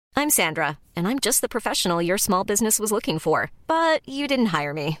I'm Sandra, and I'm just the professional your small business was looking for. But you didn't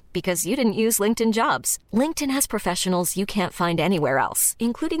hire me because you didn't use LinkedIn Jobs. LinkedIn has professionals you can't find anywhere else,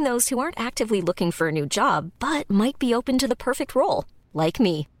 including those who aren't actively looking for a new job, but might be open to the perfect role, like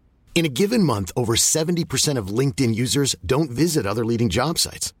me. In a given month, over 70% of LinkedIn users don't visit other leading job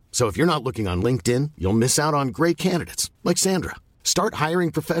sites. So if you're not looking on LinkedIn, you'll miss out on great candidates like Sandra. Start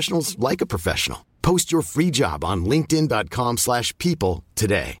hiring professionals like a professional. Post your free job on linkedin.com/people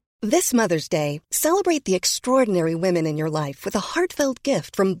today. This Mother's Day, celebrate the extraordinary women in your life with a heartfelt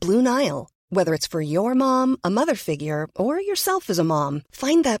gift from Blue Nile. Whether it's for your mom, a mother figure, or yourself as a mom,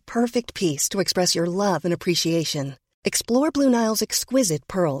 find that perfect piece to express your love and appreciation. Explore Blue Nile's exquisite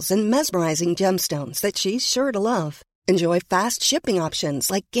pearls and mesmerizing gemstones that she's sure to love. Enjoy fast shipping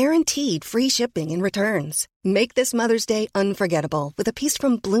options like guaranteed free shipping and returns. Make this Mother's Day unforgettable with a piece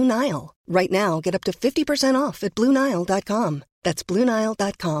from Blue Nile. Right now, get up to 50% off at BlueNile.com. That's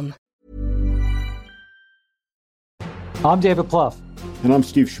BlueNile.com. I'm David Plouffe. And I'm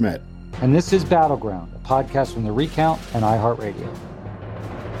Steve Schmidt. And this is Battleground, a podcast from The Recount and iHeartRadio.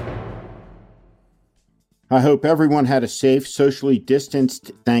 I hope everyone had a safe, socially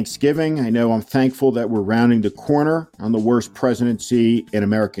distanced Thanksgiving. I know I'm thankful that we're rounding the corner on the worst presidency in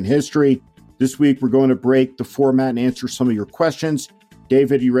American history. This week, we're going to break the format and answer some of your questions.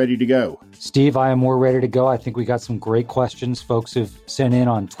 David, you ready to go? Steve, I am more ready to go. I think we got some great questions folks have sent in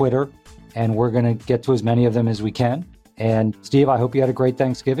on Twitter, and we're going to get to as many of them as we can. And Steve, I hope you had a great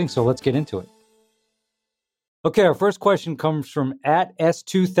Thanksgiving, so let's get into it. Okay, our first question comes from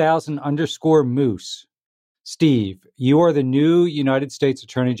 @S2000_Moose. Steve, you are the new United States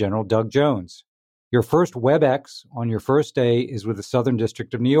Attorney General, Doug Jones. Your first WebEx on your first day is with the Southern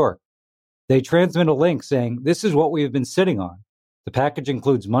District of New York. They transmit a link saying, "This is what we have been sitting on. The package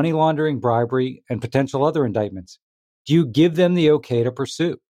includes money laundering, bribery, and potential other indictments. Do you give them the okay to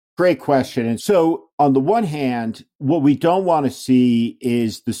pursue?" Great question. And so on the one hand, what we don't want to see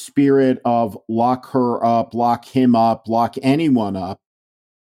is the spirit of lock her up, lock him up, lock anyone up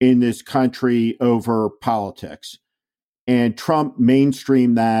in this country over politics. And Trump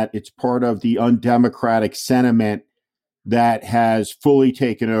mainstreamed that. It's part of the undemocratic sentiment that has fully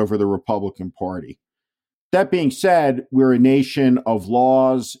taken over the Republican Party. That being said, we're a nation of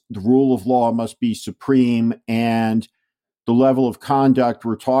laws. The rule of law must be supreme. And the level of conduct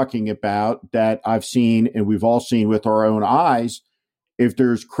we're talking about that I've seen and we've all seen with our own eyes, if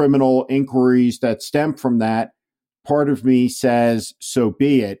there's criminal inquiries that stem from that, part of me says, so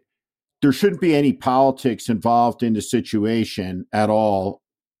be it. There shouldn't be any politics involved in the situation at all.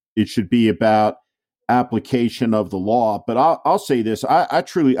 It should be about application of the law. But I'll say this, I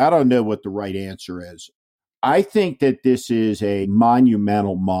don't know what the right answer is. I think that this is a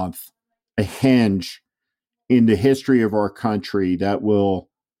monumental month, a hinge in the history of our country that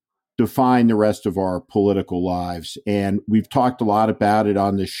will define the rest of our political lives. And we've talked a lot about it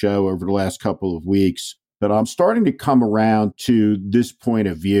on this show over the last couple of weeks. But I'm starting to come around to this point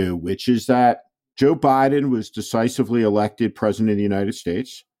of view, which is that Joe Biden was decisively elected president of the United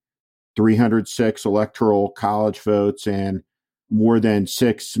States, 306 electoral college votes and more than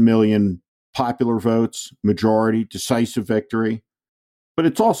 6 million popular votes, majority, decisive victory. But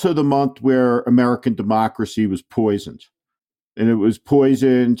it's also the month where American democracy was poisoned. And it was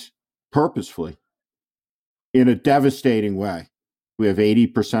poisoned purposefully in a devastating way. We have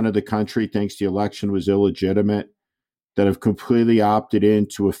 80% of the country thinks the election was illegitimate, that have completely opted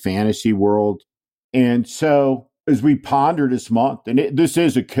into a fantasy world. And so as we ponder this month, and this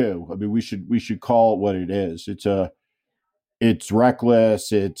is a coup. I mean, we should call it what it is. It's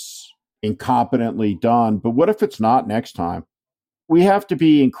reckless, it's incompetently done. But what if it's not next time? We have to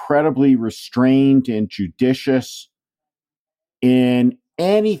be incredibly restrained and judicious in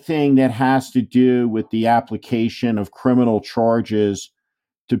anything that has to do with the application of criminal charges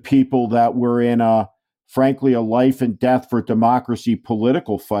to people that we're in frankly, a life and death for democracy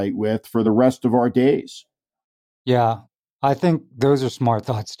political fight with for the rest of our days. Yeah, I think those are smart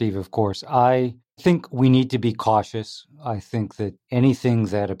thoughts, Steve, of course. I think we need to be cautious. I think that anything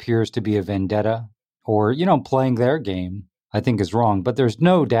that appears to be a vendetta or, playing their game, I think is wrong. But there's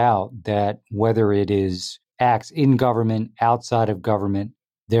no doubt that whether it is acts in government, outside of government,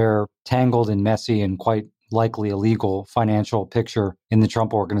 they're tangled and messy and quite likely illegal financial picture in the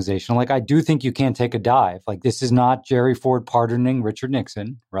Trump organization. Like, I do think you can't take a dive. Like, this is not Jerry Ford pardoning Richard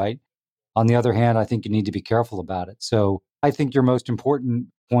Nixon, right? On the other hand, I think you need to be careful about it. So I think your most important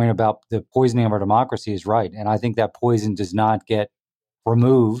point about the poisoning of our democracy is right. And I think that poison does not get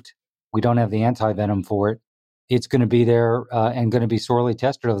removed. We don't have the anti-venom for it. It's going to be there and going to be sorely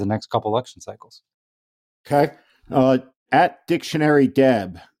tested over the next couple election cycles. Okay. At Dictionary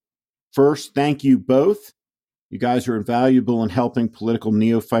Deb, First, thank you both. You guys are invaluable in helping political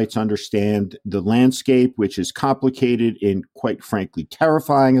neophytes understand the landscape, which is complicated and, quite frankly,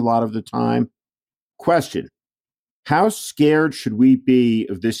 terrifying a lot of the time. Question: how scared should we be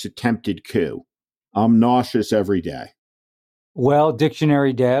of this attempted coup? I'm nauseous every day. Well,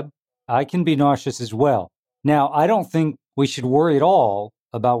 Dictionary Deb, I can be nauseous as well. Now, I don't think we should worry at all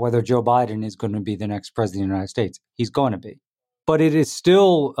about whether Joe Biden is going to be the next president of the United States. He's going to be. But it is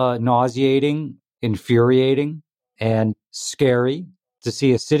still nauseating, infuriating, and scary to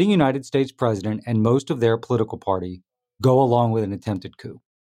see a sitting United States president and most of their political party go along with an attempted coup.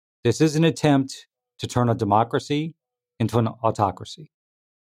 This is an attempt to turn a democracy into an autocracy.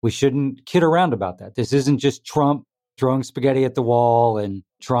 We shouldn't kid around about that. This isn't just Trump throwing spaghetti at the wall and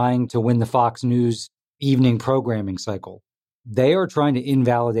trying to win the Fox News evening programming cycle. They are trying to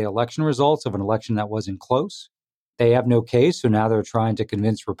invalidate election results of an election that wasn't close. They have no case, so now they're trying to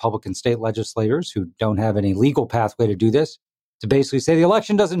convince Republican state legislators who don't have any legal pathway to do this to basically say the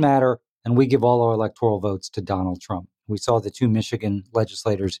election doesn't matter and we give all our electoral votes to Donald Trump. We saw the 2 Michigan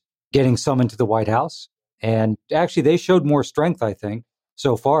legislators getting summoned to the White House, and actually they showed more strength, I think,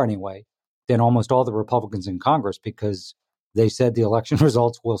 so far anyway, than almost all the Republicans in Congress because they said the election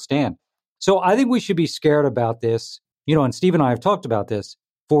results will stand. So I think we should be scared about this. And Steve and I have talked about this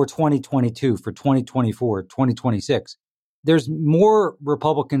for 2022, for 2024, 2026. There's more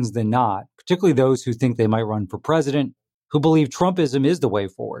Republicans than not, particularly those who think they might run for president, who believe Trumpism is the way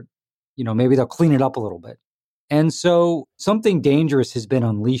forward. Maybe they'll clean it up a little bit. And so something dangerous has been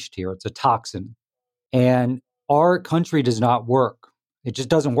unleashed here. It's a toxin. And our country does not work. It just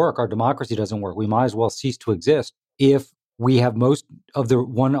doesn't work. Our democracy doesn't work. We might as well cease to exist if we have most of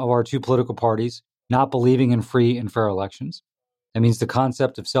one of our 2 political parties not believing in free and fair elections. That means the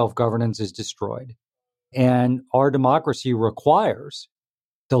concept of self-governance is destroyed. And our democracy requires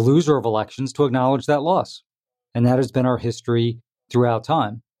the loser of elections to acknowledge that loss. And that has been our history throughout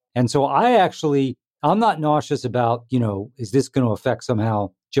time. And so I'm not nauseous about, is this going to affect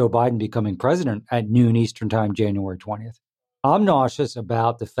somehow Joe Biden becoming president at noon Eastern time, January 20th? I'm nauseous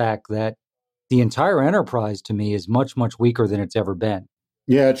about the fact that the entire enterprise to me is much, much weaker than it's ever been.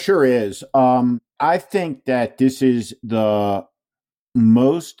 Yeah, it sure is. I think that this is the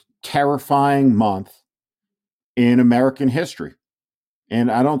most terrifying month in American history. And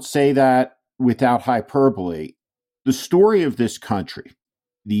I don't say that without hyperbole. The story of this country,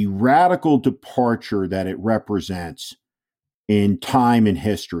 the radical departure that it represents in time and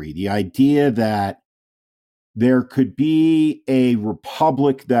history, the idea that there could be a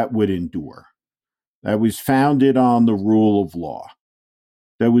republic that would endure, that was founded on the rule of law,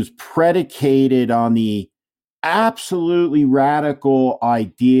 that was predicated on the absolutely radical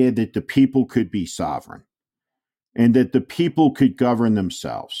idea that the people could be sovereign and that the people could govern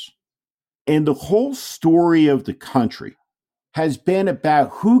themselves. And the whole story of the country has been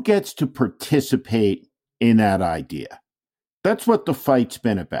about who gets to participate in that idea. That's what the fight's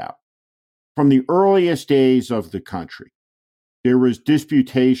been about. From the earliest days of the country, there was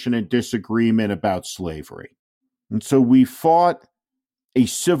disputation and disagreement about slavery. And so we fought a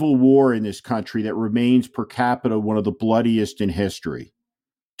civil war in this country that remains per capita one of the bloodiest in history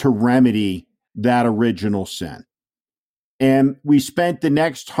to remedy that original sin. And we spent the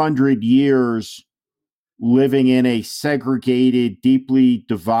next 100 years living in a segregated, deeply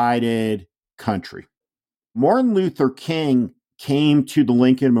divided country. Martin Luther King came to the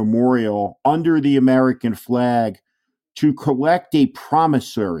Lincoln Memorial under the American flag to collect a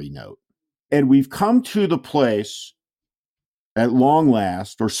promissory note. And we've come to the place at long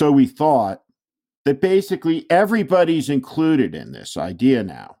last, or so we thought, that basically everybody's included in this idea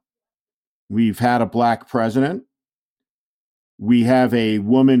now. We've had a black president. We have a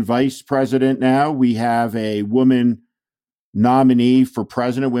woman vice president now. We have a woman nominee for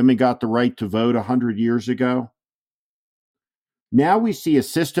president. Women got the right to vote 100 years ago. Now we see a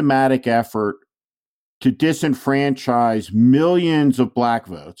systematic effort to disenfranchise millions of black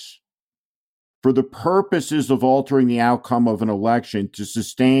votes for the purposes of altering the outcome of an election to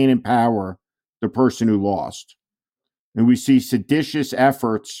sustain and empower the person who lost. And we see seditious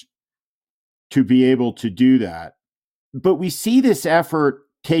efforts to be able to do that. But we see this effort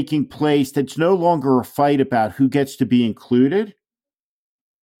taking place that's no longer a fight about who gets to be included.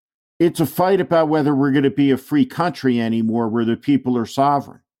 It's a fight about whether we're going to be a free country anymore where the people are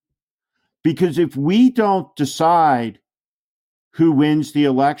sovereign. Because if we don't decide who wins the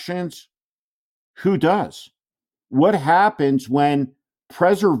elections, who does? What happens when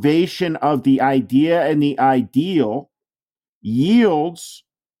preservation of the idea and the ideal yields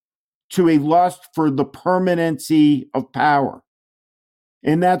to a lust for the permanency of power?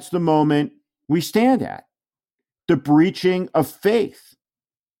 And that's the moment we stand at. The breaching of faith.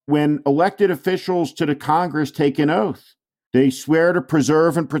 When elected officials to the Congress take an oath, they swear to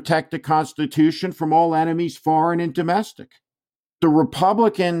preserve and protect the Constitution from all enemies, foreign and domestic. The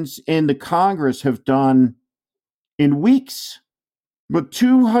Republicans in the Congress have done in weeks what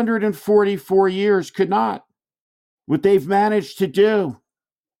 244 years could not. What they've managed to do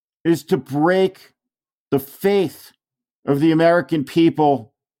is to break the faith of the American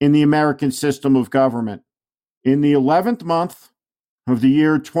people in the American system of government. In the 11th month of the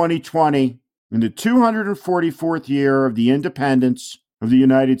year 2020, in the 244th year of the independence of the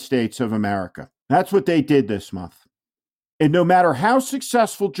United States of America. That's what they did this month. And no matter how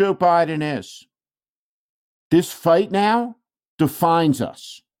successful Joe Biden is, this fight now defines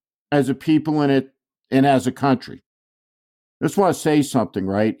us as a people in it and as a country. I just want to say something,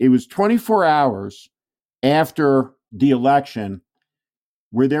 right? It was 24 hours after the election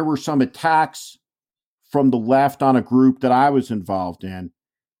where there were some attacks from the left on a group that I was involved in,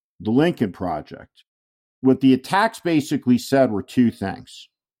 the Lincoln Project. What the attacks basically said were two things.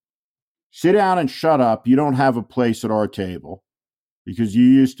 Sit down and shut up. You don't have a place at our table because you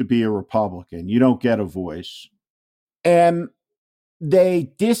used to be a Republican. You don't get a voice. And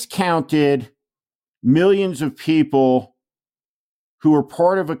they discounted millions of people who were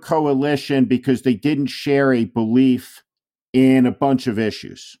part of a coalition because they didn't share a belief in a bunch of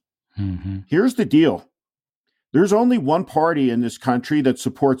issues. Mm-hmm. Here's the deal. There's only one party in this country that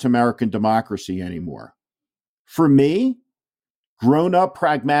supports American democracy anymore. For me, grown-up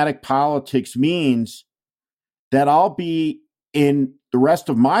pragmatic politics means that I'll be in the rest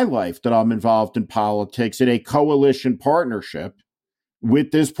of my life that I'm involved in politics in a coalition partnership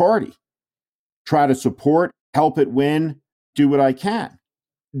with this party. Try to support, help it win, do what I can.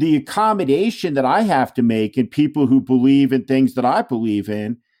 The accommodation that I have to make in people who believe in things that I believe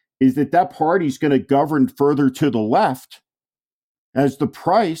in is that that party's going to govern further to the left as the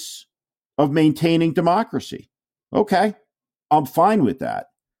price of maintaining democracy. Okay, I'm fine with that.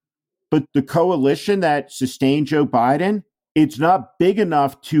 But the coalition that sustained Joe Biden, it's not big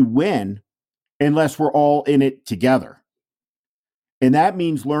enough to win unless we're all in it together. And that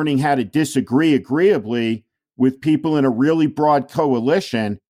means learning how to disagree agreeably with people in a really broad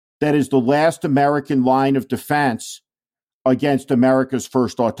coalition that is the last American line of defense against America's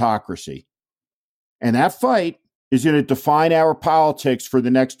first autocracy. And that fight is going to define our politics for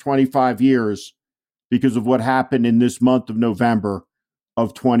the next 25 years because of what happened in this month of November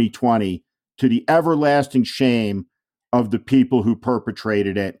of 2020, to the everlasting shame of the people who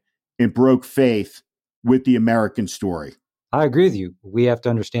perpetrated it and broke faith with the American story. I agree with you. We have to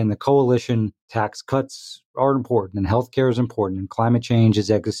understand the coalition tax cuts are important, and healthcare is important, and climate change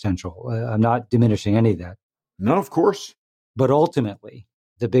is existential. I'm not diminishing any of that. No, of course. But ultimately,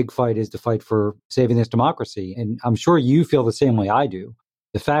 the big fight is the fight for saving this democracy. And I'm sure you feel the same way I do.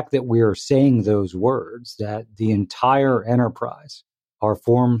 The fact that we're saying those words, that the entire enterprise, our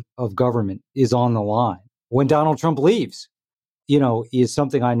form of government, is on the line when Donald Trump leaves, is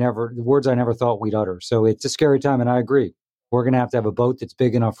something the words I never thought we'd utter. So it's a scary time, and I agree. We're going to have a boat that's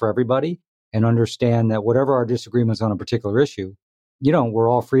big enough for everybody and understand that whatever our disagreements on a particular issue, we're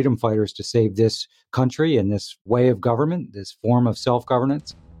all freedom fighters to save this country and this way of government, this form of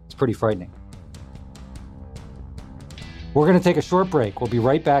self-governance. It's pretty frightening. We're going to take a short break. We'll be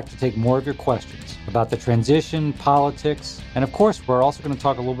right back to take more of your questions about the transition, politics, and of course, we're also going to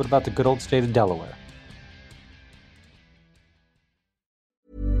talk a little bit about the good old state of Delaware.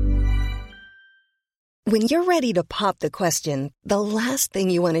 When you're ready to pop the question, the last thing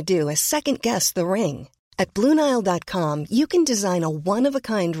you want to do is second-guess the ring. At BlueNile.com, you can design a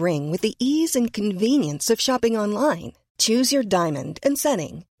one-of-a-kind ring with the ease and convenience of shopping online. Choose your diamond and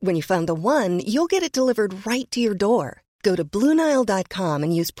setting. When you find the one, you'll get it delivered right to your door. Go to BlueNile.com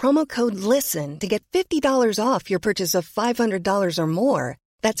and use promo code LISTEN to get $50 off your purchase of $500 or more.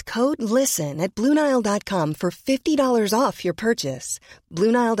 That's code LISTEN at BlueNile.com for $50 off your purchase.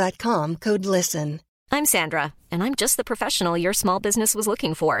 BlueNile.com, code LISTEN. I'm Sandra, and I'm just the professional your small business was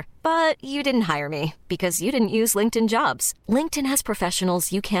looking for. But you didn't hire me because you didn't use LinkedIn Jobs. LinkedIn has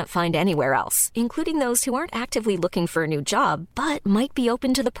professionals you can't find anywhere else, including those who aren't actively looking for a new job, but might be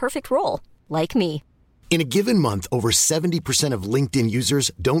open to the perfect role, like me. In a given month, over 70% of LinkedIn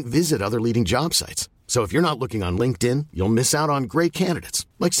users don't visit other leading job sites. So if you're not looking on LinkedIn, you'll miss out on great candidates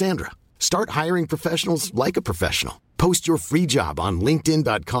like Sandra. Start hiring professionals like a professional. Post your free job on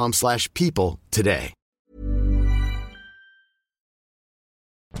linkedin.com/people today.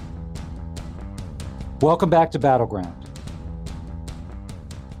 Welcome back to Battleground.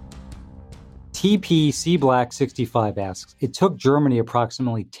 TPC Black 65 asks, it took Germany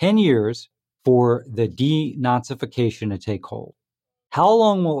approximately 10 years for the denazification to take hold. How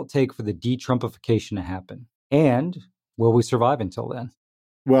long will it take for the de-Trumpification to happen? And will we survive until then?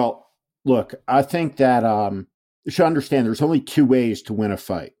 Well, look, I think that you should understand there's only two ways to win a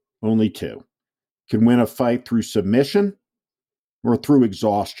fight. Only two. You can win a fight through submission or through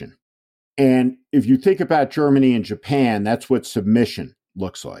exhaustion. And if you think about Germany and Japan, that's what submission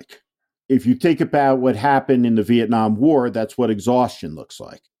looks like. If you think about what happened in the Vietnam War, that's what exhaustion looks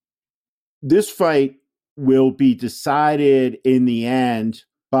like. This fight will be decided in the end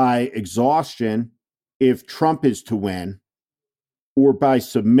by exhaustion if Trump is to win, or by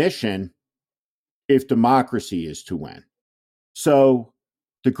submission if democracy is to win. So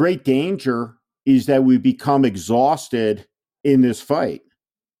the great danger is that we become exhausted in this fight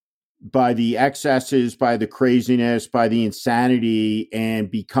by the excesses, by the craziness, by the insanity,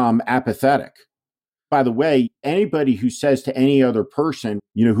 and become apathetic. By the way, anybody who says to any other person,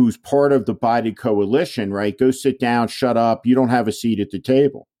 who's part of the Biden coalition, right, go sit down, shut up, you don't have a seat at the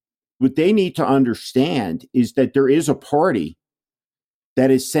table. What they need to understand is that there is a party that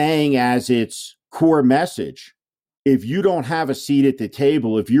is saying as its core message, if you don't have a seat at the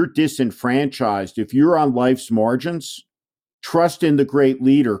table, if you're disenfranchised, if you're on life's margins, trust in the great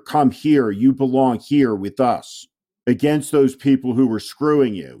leader. Come here. You belong here with us against those people who were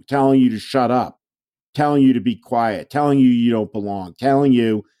screwing you, telling you to shut up, telling you to be quiet, telling you you don't belong, telling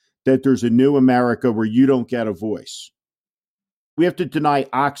you that there's a new America where you don't get a voice. We have to deny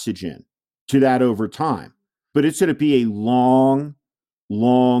oxygen to that over time. But it's going to be a long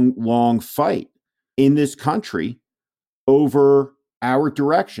fight in this country over our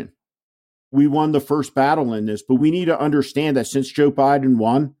direction. We won the first battle in this, but we need to understand that since Joe Biden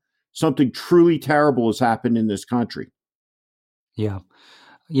won, something truly terrible has happened in this country. Yeah.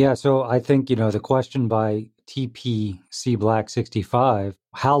 So I think, the question by TPC Black 65,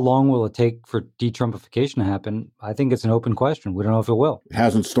 how long will it take for de-Trumpification to happen? I think it's an open question. We don't know if it will. It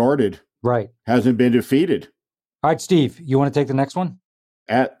hasn't started. Right. Hasn't been defeated. All right, Steve, you want to take the next one?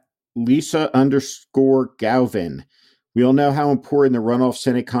 At Lisa_Galvin. We all know how important the runoff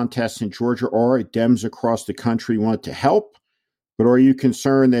Senate contests in Georgia are. Dems across the country want to help, but are you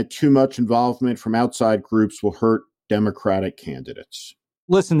concerned that too much involvement from outside groups will hurt Democratic candidates?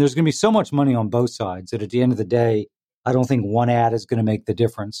 Listen, there's going to be so much money on both sides that at the end of the day, I don't think one ad is going to make the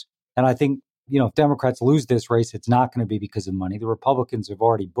difference. And I think, if Democrats lose this race, it's not going to be because of money. The Republicans have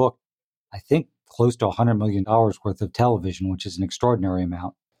already booked, I think, close to $100 million worth of television, which is an extraordinary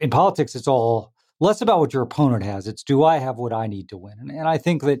amount. In politics, it's all less about what your opponent has. It's, do I have what I need to win? And I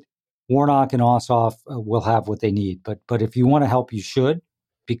think that Warnock and Ossoff will have what they need. But if you want to help, you should,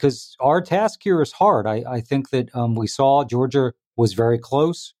 because our task here is hard. I think that we saw Georgia was very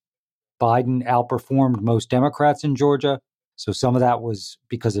close. Biden outperformed most Democrats in Georgia. So some of that was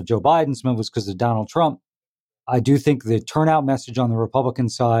because of Joe Biden, some of it was because of Donald Trump. I do think the turnout message on the Republican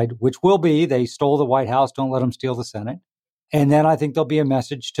side, which will be they stole the White House, don't let them steal the Senate. And then I think there'll be a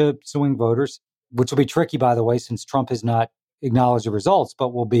message to swing voters, which will be tricky, by the way, since Trump has not acknowledged the results,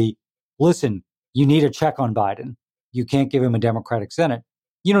 but will be, listen, you need a check on Biden. You can't give him a Democratic Senate.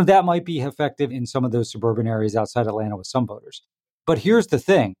 That might be effective in some of those suburban areas outside Atlanta with some voters. But here's the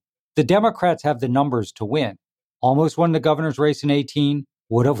thing. The Democrats have the numbers to win. Almost won the governor's race in 2018,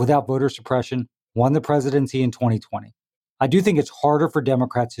 would have without voter suppression, won the presidency in 2020. I do think it's harder for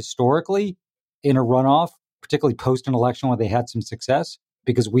Democrats historically in a runoff, particularly post an election where they had some success,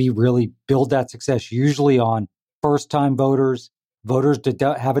 because we really build that success usually on first-time voters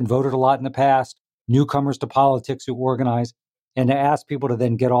that haven't voted a lot in the past, newcomers to politics who organize, and to ask people to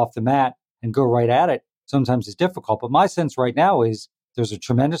then get off the mat and go right at it sometimes is difficult. But my sense right now is there's a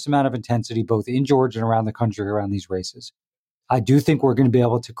tremendous amount of intensity both in Georgia and around the country around these races. I do think we're going to be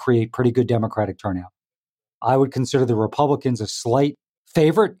able to create pretty good Democratic turnout. I would consider the Republicans a slight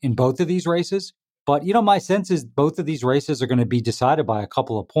favorite in both of these races. But, my sense is both of these races are going to be decided by a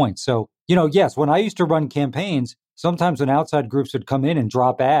couple of points. So, yes, when I used to run campaigns, sometimes when outside groups would come in and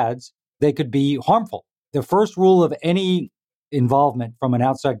drop ads, they could be harmful. The first rule of any involvement from an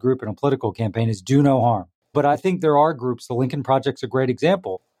outside group in a political campaign is do no harm. But I think there are groups, the Lincoln Project's a great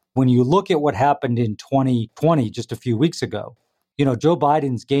example. When you look at what happened in 2020, just a few weeks ago, Joe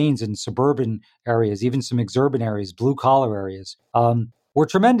Biden's gains in suburban areas, even some exurban areas, blue collar areas, were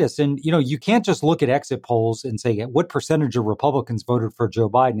tremendous. And, you can't just look at exit polls and say what percentage of Republicans voted for Joe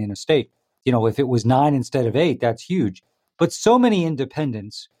Biden in a state. If it was 9 instead of 8, that's huge. But so many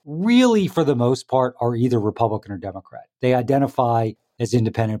independents really, for the most part, are either Republican or Democrat. They identify as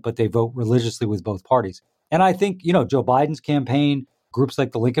independent, but they vote religiously with both parties. And I think, Joe Biden's campaign Groups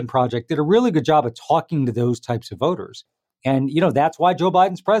like the Lincoln Project did a really good job of talking to those types of voters. And, that's why Joe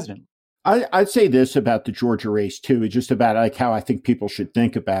Biden's president. I'd say this about the Georgia race, too, just about like how I think people should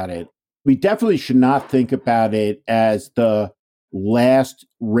think about it. We definitely should not think about it as the last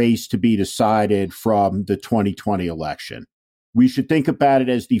race to be decided from the 2020 election. We should think about it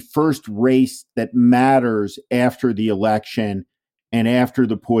as the first race that matters after the election and after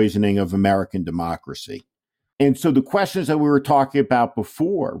the poisoning of American democracy. And so the questions that we were talking about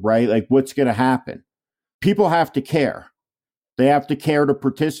before, right? Like what's going to happen? People have to care. They have to care to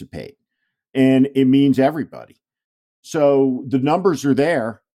participate. And it means everybody. So the numbers are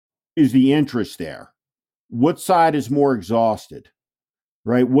there. Is the interest there? What side is more exhausted,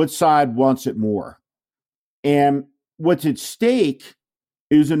 right? What side wants it more? And what's at stake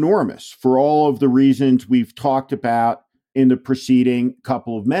is enormous for all of the reasons we've talked about in the preceding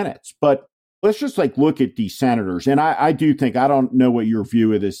couple of minutes. But let's just look at these senators. And I do think, I don't know what your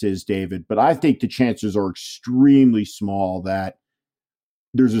view of this is, David, but I think the chances are extremely small that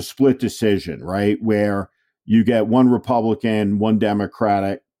there's a split decision, right? Where you get one Republican, one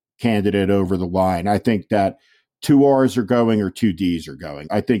Democratic candidate over the line. I think that 2 R's are going or 2 D's are going.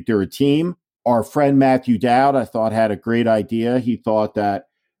 I think they're a team. Our friend Matthew Dowd, I thought, had a great idea. He thought that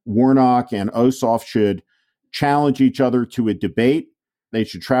Warnock and Ossoff should challenge each other to a debate. They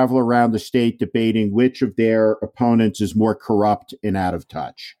should travel around the state debating which of their opponents is more corrupt and out of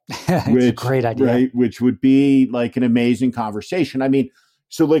touch. It's a great idea. Right, which would be like an amazing conversation. I mean,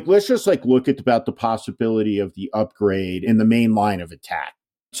 so let's just look at about the possibility of the upgrade in the main line of attack.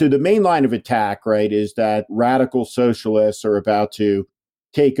 So the main line of attack, right, is that radical socialists are about to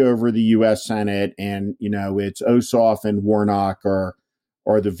take over the U.S. Senate, and it's Ossoff and Warnock are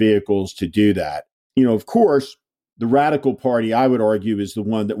the vehicles to do that. Of course, the radical party, I would argue, is the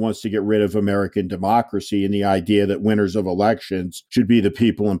one that wants to get rid of American democracy and the idea that winners of elections should be the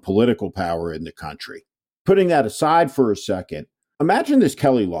people in political power in the country. Putting that aside for a second, imagine this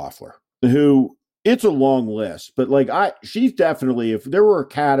Kelly Loeffler, who, it's a long list, but she's definitely, if there were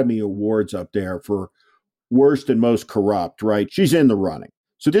Academy Awards up there for worst and most corrupt, right, she's in the running.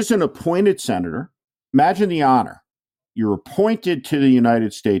 So this is an appointed senator. Imagine the honor. You're appointed to the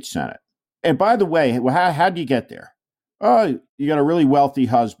United States Senate. And by the way, how do you get there? Oh, you got a really wealthy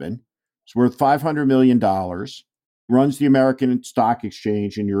husband. It's worth $500 million, runs the American Stock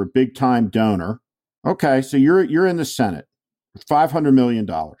Exchange, and you're a big-time donor. Okay, so you're in the Senate with $500 million.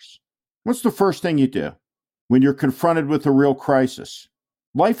 What's the first thing you do when you're confronted with a real crisis?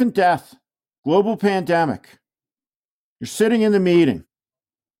 Life and death, global pandemic. You're sitting in the meeting.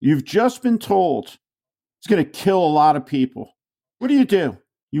 You've just been told it's going to kill a lot of people. What do?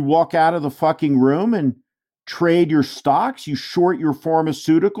 You walk out of the fucking room and trade your stocks? You short your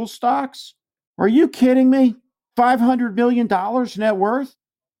pharmaceutical stocks? Are you kidding me? $500 million net worth?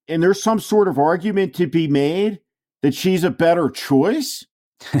 And there's some sort of argument to be made that she's a better choice?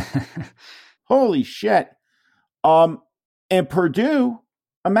 Holy shit. And Perdue,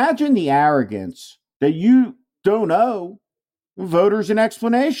 imagine the arrogance that you don't owe voters an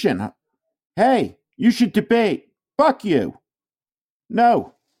explanation. Hey, you should debate. Fuck you.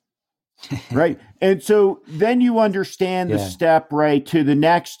 No. Right. And so then you understand the step, right, to the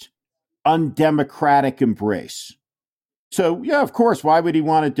next undemocratic embrace. So, yeah, of course, why would he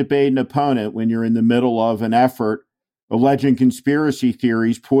want to debate an opponent when you're in the middle of an effort alleging conspiracy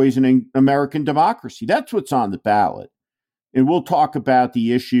theories poisoning American democracy? That's what's on the ballot. And we'll talk about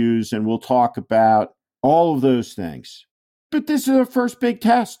the issues and we'll talk about all of those things. But this is our first big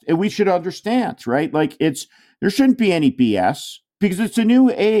test, and we should understand, right? There shouldn't be any BS because it's a new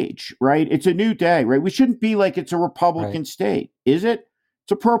age, right? It's a new day, right? We shouldn't be like it's a Republican state. Is it?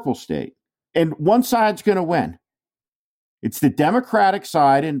 It's a purple state. And one side's going to win. It's the Democratic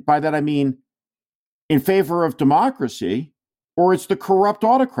side, and by that I mean in favor of democracy, or it's the corrupt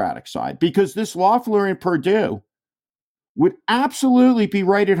autocratic side, because this Loeffler and Perdue would absolutely be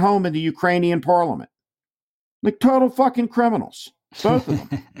right at home in the Ukrainian parliament. Like total fucking criminals, both of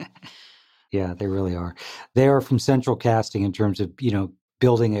them. Yeah, they really are. They are from central casting in terms of,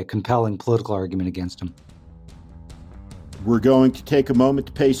 building a compelling political argument against him. We're going to take a moment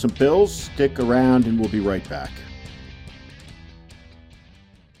to pay some bills. Stick around and we'll be right back.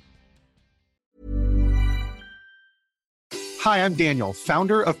 Hi, I'm Daniel,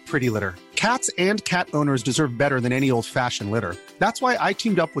 founder of Pretty Litter. Cats and cat owners deserve better than any old-fashioned litter. That's why I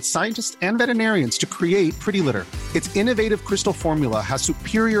teamed up with scientists and veterinarians to create Pretty Litter. Its innovative crystal formula has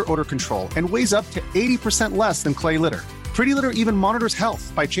superior odor control and weighs up to 80% less than clay litter. Pretty Litter even monitors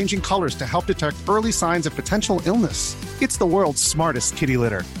health by changing colors to help detect early signs of potential illness. It's the world's smartest kitty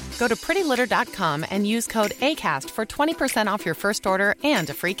litter. Go to prettylitter.com and use code ACAST for 20% off your first order and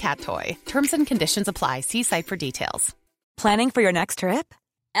a free cat toy. Terms and conditions apply. See site for details. Planning for your next trip?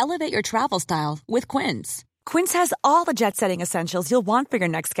 Elevate your travel style with Quince. Quince has all the jet-setting essentials you'll want for your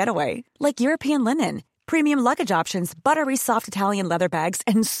next getaway, like European linen, premium luggage options, buttery soft Italian leather bags,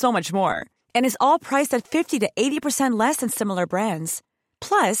 and so much more. And is all priced at 50 to 80% less than similar brands.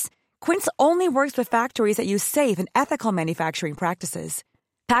 Plus, Quince only works with factories that use safe and ethical manufacturing practices.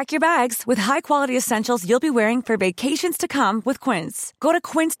 Pack your bags with high-quality essentials you'll be wearing for vacations to come with Quince. Go to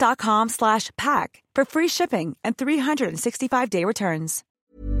quince.com/pack for free shipping and 365-day returns.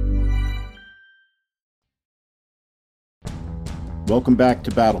 Welcome back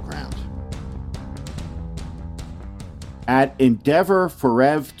to Battleground. At Endeavor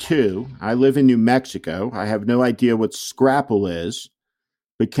Forev 2, I live in New Mexico. I have no idea what Scrapple is,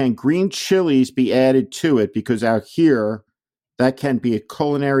 but can green chilies be added to it? Because out here, that can be a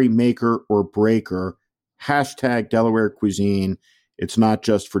culinary maker or breaker. Hashtag Delaware cuisine. It's not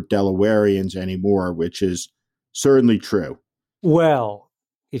just for Delawareans anymore, which is certainly true. Well,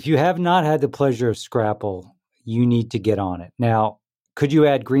 if you have not had the pleasure of Scrapple, you need to get on it. Now, could you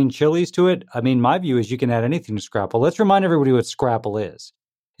add green chilies to it? I mean, my view is you can add anything to Scrapple. Let's remind everybody what Scrapple is.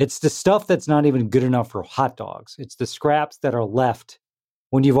 It's the stuff that's not even good enough for hot dogs. It's the scraps that are left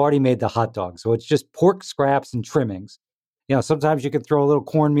when you've already made the hot dog. So it's just pork scraps and trimmings. You know, sometimes you can throw a little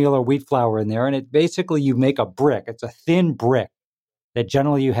cornmeal or wheat flour in there, and it basically you make a brick. It's a thin brick that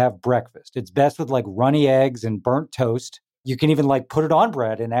generally you have breakfast. It's best with like runny eggs and burnt toast. You can even like put it on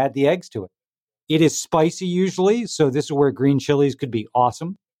bread and add the eggs to it. It is spicy usually, so this is where green chilies could be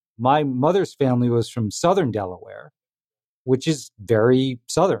awesome. My mother's family was from southern Delaware, which is very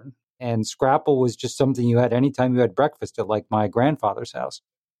southern. And Scrapple was just something you had anytime you had breakfast at like my grandfather's house.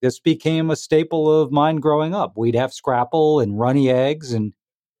 This became a staple of mine growing up. We'd have Scrapple and runny eggs, and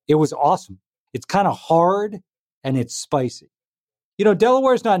it was awesome. It's kind of hard, and it's spicy. You know,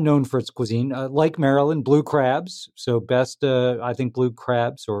 Delaware's not known for its cuisine. Like Maryland, blue crabs. So best, I think, blue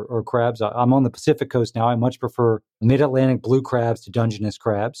crabs or crabs. I'm on the Pacific Coast now. I much prefer mid-Atlantic blue crabs to Dungeness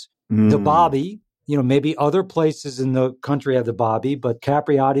crabs. The bobby, you know, maybe other places in the country have the bobby, but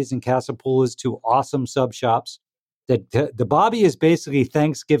Capriati's and Casapoulas, two awesome sub shops. The bobby is basically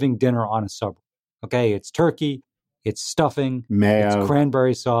Thanksgiving dinner on a sub. Okay, it's turkey, it's stuffing, mayo, it's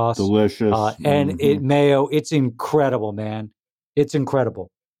cranberry sauce. Delicious. And mayo. It's incredible, man. It's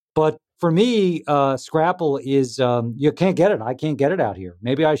incredible. But for me, Scrapple is, you can't get it. I can't get it out here.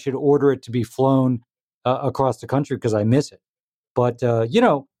 Maybe I should order it to be flown across the country because I miss it. But,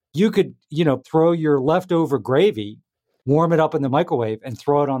 you could, throw your leftover gravy, warm it up in the microwave and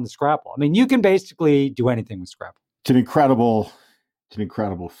throw it on the Scrapple. I mean, you can basically do anything with Scrapple. It's an incredible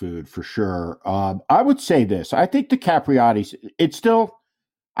food for sure. I would say this. I think the Capriati's,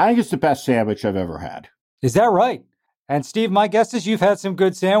 I think it's the best sandwich I've ever had. Is that right? And Steve, my guess is you've had some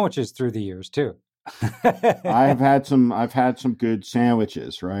good sandwiches through the years too. I've had some good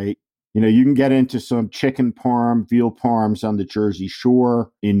sandwiches, right? You know, you can get into some chicken parm, veal parms on the Jersey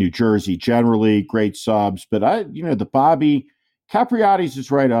Shore, in New Jersey generally, great subs. But the Bobby, Capriati's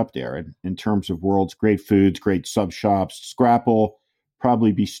is right up there in terms of world's great foods, great sub shops. Scrapple,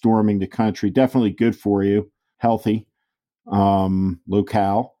 probably be storming the country. Definitely good for you, healthy,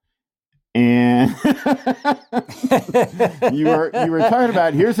 locale. And you were talking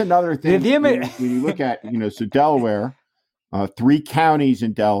about, here's another thing. When you look at, so Delaware, 3 counties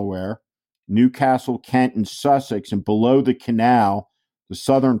in Delaware, Newcastle, Kent, and Sussex, and below the canal, the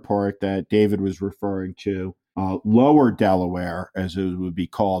southern part that David was referring to, lower Delaware, as it would be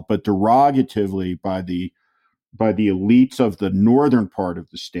called, but derogatively by the elites of the northern part of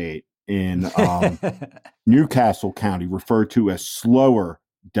the state in Newcastle County, referred to as slower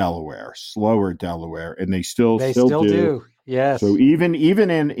Delaware, and they still do. Yes. So even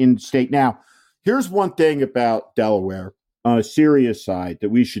in state. Now, here's one thing about Delaware, on a serious side, that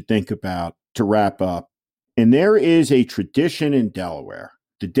we should think about to wrap up. And there is a tradition in Delaware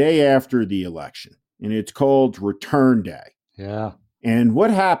the day after the election, and it's called Return Day. Yeah. And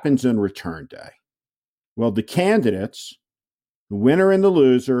what happens on Return Day? Well, the candidates, the winner and the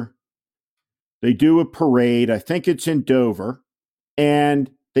loser, they do a parade. I think it's in Dover. And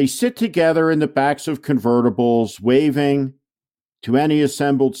they sit together in the backs of convertibles, waving to any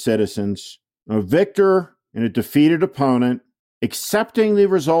assembled citizens, a victor and a defeated opponent, accepting the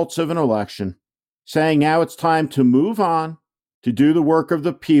results of an election, saying now it's time to move on, to do the work of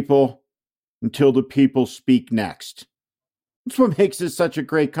the people until the people speak next. That's what makes this such a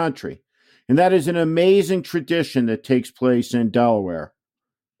great country. And that is an amazing tradition that takes place in Delaware.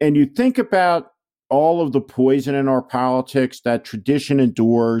 And you think about all of the poison in our politics, that tradition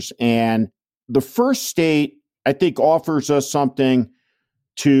endures. And the first state, I think, offers us something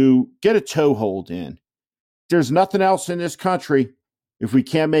to get a toehold in. There's nothing else in this country. If we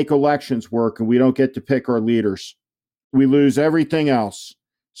can't make elections work and we don't get to pick our leaders, we lose everything else.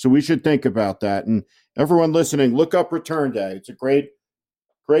 So we should think about that. And everyone listening, look up Return Day. It's a great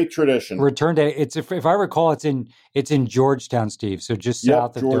tradition. Return Day. It's if I recall, it's in Georgetown, Steve. So just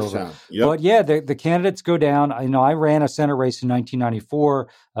south of Dover. Yep. But yeah, the candidates go down. I ran a Senate race in 1994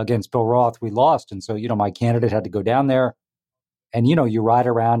 against Bill Roth. We lost, and so my candidate had to go down there. And you ride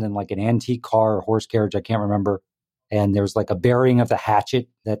around in like an antique car or horse carriage, I can't remember. And there's like a burying of the hatchet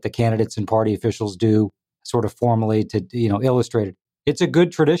that the candidates and party officials do, sort of formally to illustrate it. It's a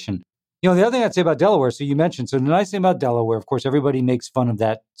good tradition. The other thing I'd say about Delaware, so you mentioned, so the nice thing about Delaware, of course, everybody makes fun of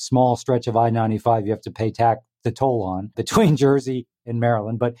that small stretch of I-95 you have to pay the toll on between Jersey and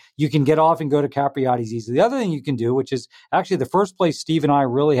Maryland, but you can get off and go to Capriati's easily. The other thing you can do, which is actually the first place Steve and I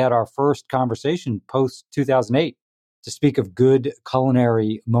really had our first conversation post-2008 to speak of good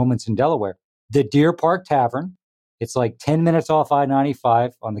culinary moments in Delaware, the Deer Park Tavern. It's like 10 minutes off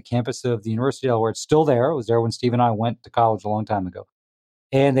I-95 on the campus of the University of Delaware. It's still there. It was there when Steve and I went to college a long time ago.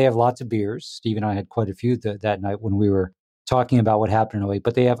 And they have lots of beers. Steve and I had quite a few that night when we were talking about what happened in 2008.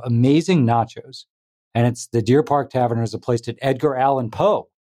 But they have amazing nachos. And it's the Deer Park Tavern is a place that Edgar Allan Poe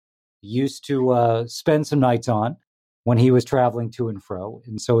used to spend some nights on when he was traveling to and fro.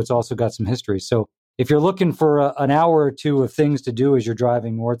 And so it's also got some history. So if you're looking for an hour or two of things to do as you're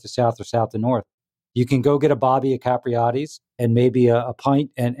driving north to south or south to north, you can go get a Bobby at Capriati's and maybe a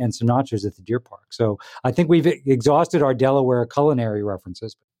pint and some nachos at the Deer Park. So I think we've exhausted our Delaware culinary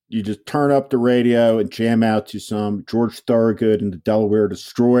references. You just turn up the radio and jam out to some George Thorogood and the Delaware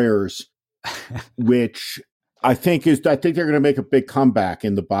Destroyers, which I think they're going to make a big comeback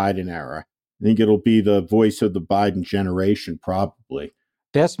in the Biden era. I think it'll be the voice of the Biden generation, probably.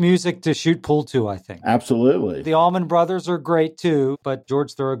 Best music to shoot pool to, I think. Absolutely. The Allman Brothers are great, too, but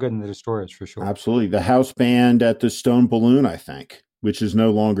George Thorogood and the Destroyers, for sure. Absolutely. The house band at the Stone Balloon, I think, which is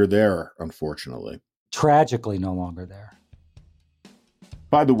no longer there, unfortunately. Tragically no longer there.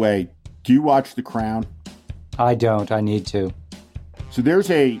 By the way, do you watch The Crown? I don't. I need to. So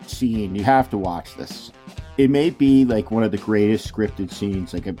there's a scene. You have to watch this. It may be like one of the greatest scripted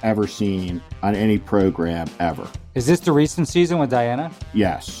scenes like I've ever seen on any program ever. Is this the recent season with Diana?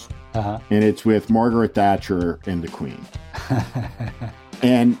 Yes. Uh-huh. And it's with Margaret Thatcher and the Queen.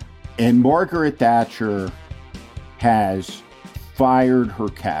 and Margaret Thatcher has fired her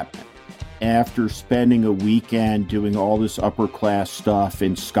cabinet after spending a weekend doing all this upper class stuff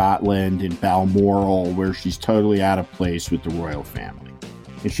in Scotland and Balmoral, where she's totally out of place with the royal family.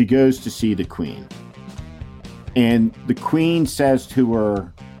 And she goes to see the Queen. And the Queen says to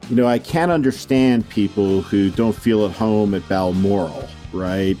her, I can't understand people who don't feel at home at Balmoral,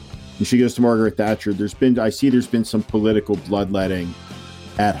 right? And she goes to Margaret Thatcher, I see there's been some political bloodletting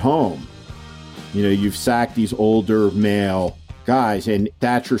at home. You've sacked these older male guys. And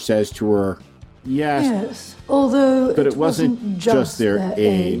Thatcher says to her, yes, although but it wasn't just their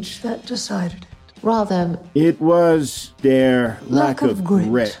age that decided it. Rather, it was their lack of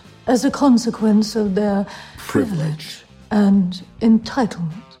grit. As a consequence of their privilege and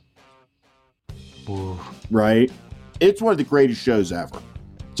entitlement. Ooh. Right? It's one of the greatest shows ever.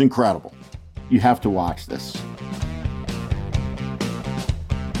 It's incredible. You have to watch this.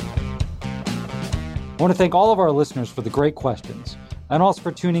 I want to thank all of our listeners for the great questions and also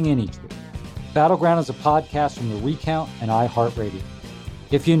for tuning in each week. Battleground is a podcast from The Recount and iHeartRadio.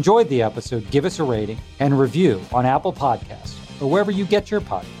 If you enjoyed the episode, give us a rating and review on Apple Podcasts or wherever you get your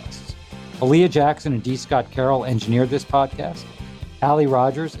podcasts. Aaliyah Jackson and D. Scott Carroll engineered this podcast. Allie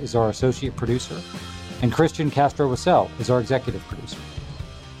Rogers is our associate producer. And Christian Castro-Wassell is our executive producer.